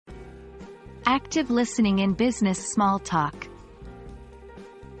Active listening in business small talk.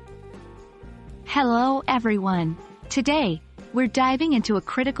 Hello everyone. Today, we're diving into a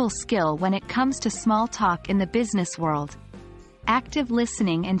critical skill when it comes to small talk in the business world. Active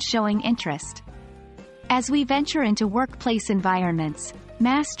listening and showing interest. As we venture into workplace environments,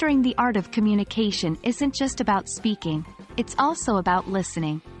 mastering the art of communication isn't just about speaking, it's also about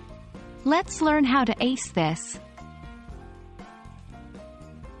listening. Let's learn how to ace this.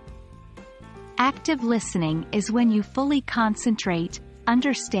 Active listening is when you fully concentrate,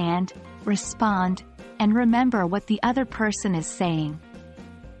 understand, respond, and remember what the other person is saying.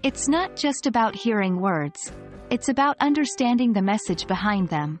 It's not just about hearing words, it's about understanding the message behind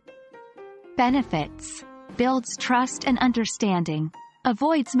them. Benefits: builds trust and understanding,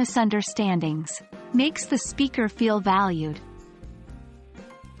 avoids misunderstandings, makes the speaker feel valued.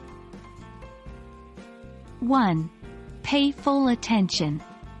 1. Pay full attention.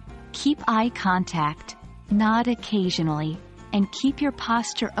 Keep eye contact, nod occasionally, and keep your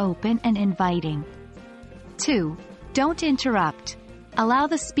posture open and inviting. 2. Don't interrupt. Allow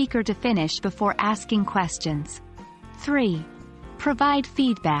the speaker to finish before asking questions. 3. Provide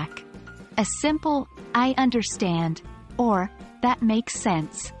feedback. A simple, "I understand," or "that makes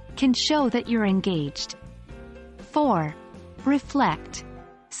sense," can show that you're engaged. 4. Reflect.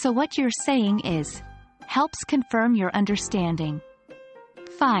 So what you're saying is, helps confirm your understanding.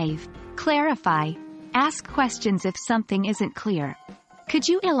 5. Clarify. Ask questions if something isn't clear. Could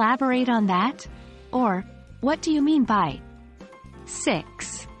you elaborate on that? Or, what do you mean by?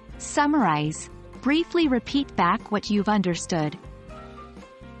 6. Summarize. Briefly repeat back what you've understood.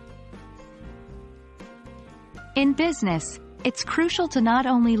 In business, it's crucial to not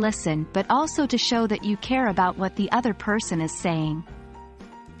only listen but also to show that you care about what the other person is saying.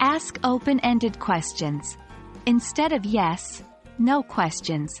 Ask open-ended questions. Instead of yes, no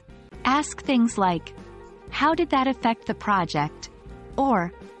questions, ask things like, "How did that affect the project?"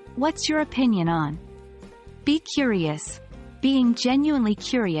 Or, "What's your opinion on?" Be curious. Being genuinely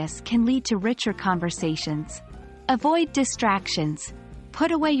curious can lead to richer conversations. Avoid distractions.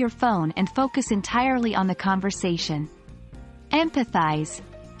 Put away your phone and focus entirely on the conversation. Empathize.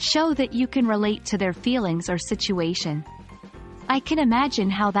 Show that you can relate to their feelings or situation. I can imagine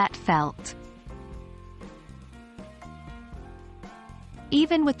how that felt.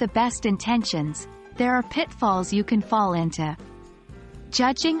 Even with the best intentions, there are pitfalls you can fall into.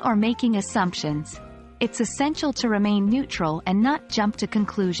 Judging or making assumptions. It's essential to remain neutral and not jump to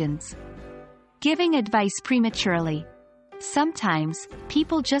conclusions. Giving advice prematurely. Sometimes,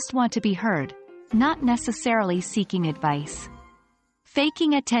 people just want to be heard, not necessarily seeking advice.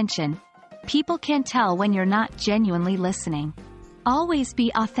 Faking attention. People can tell when you're not genuinely listening. Always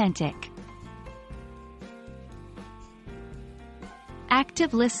be authentic.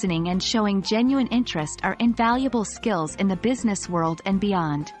 Active listening and showing genuine interest are invaluable skills in the business world and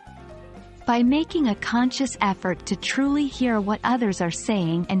beyond. By making a conscious effort to truly hear what others are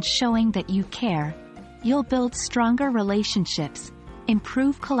saying and showing that you care, you'll build stronger relationships,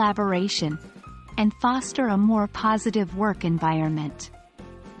 improve collaboration, and foster a more positive work environment.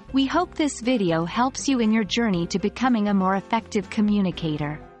 We hope this video helps you in your journey to becoming a more effective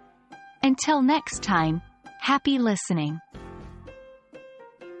communicator. Until next time, happy listening.